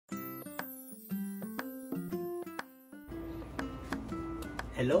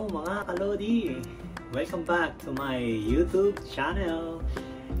Hello mga kalodi! Welcome back to my YouTube channel.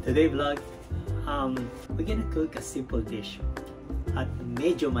 Today vlog, we're gonna cook a simple dish. At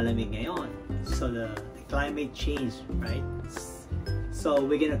medyo malamig ngayon. So the climate change, right? So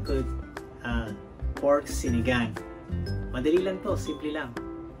we're gonna cook pork sinigang. Madali lang to, simple lang.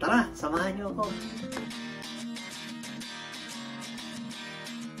 Tara, samahan niyo ako.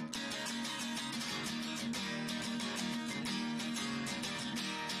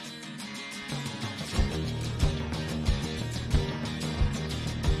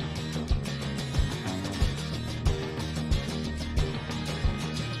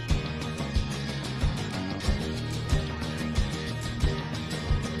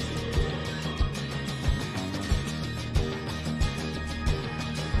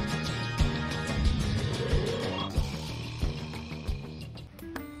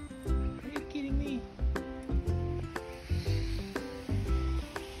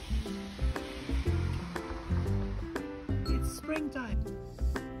 Springtime!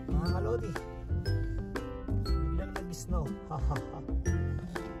 Mga kalodi, biglang nag-snow.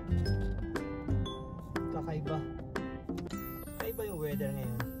 Kakaiba. Kakaiba yung weather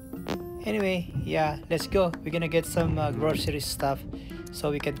ngayon. Anyway, yeah, let's go. We're gonna get some grocery stuff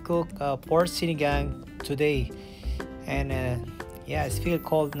so we can cook pork sinigang today. And yeah, it's feel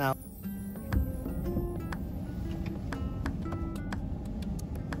cold now.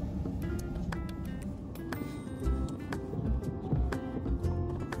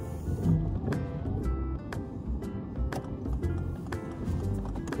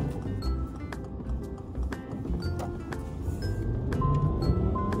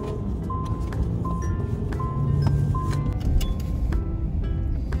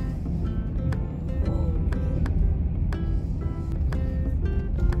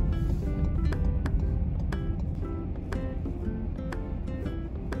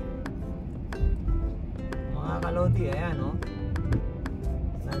 Kalodi, ayan no,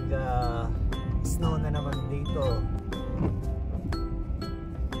 nag-snow na naman dito.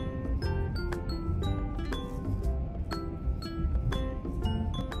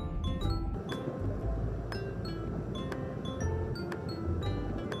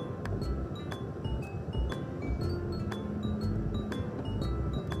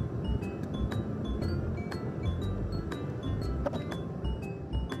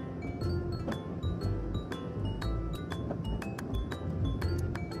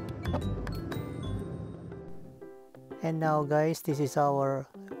 And now guys, this is our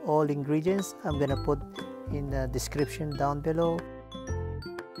all ingredients. I'm gonna put in the description down below.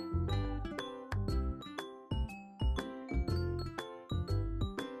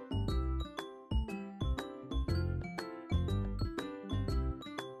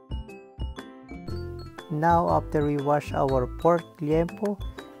 Now after we wash our pork liempo,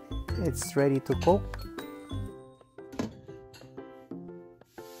 it's ready to cook.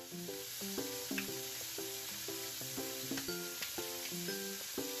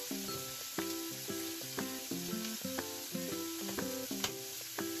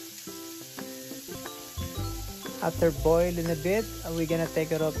 After boiling a bit, we're gonna take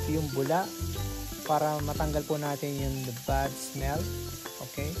it off yung bula para matanggal po natin yung bad smell.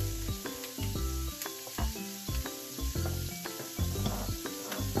 Okay?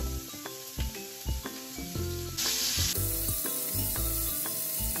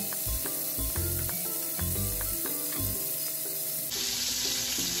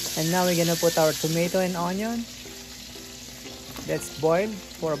 And now we're gonna put our tomato and onion. Let's boil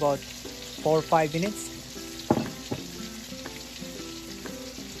for about 4 or 5 minutes.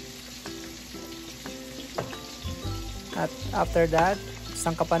 At after that,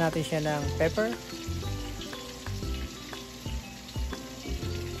 sangkapan natin siya ng pepper.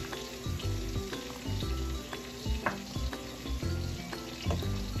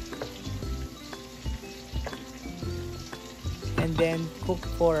 And then cook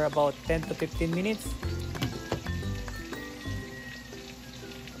for about 10 to 15 minutes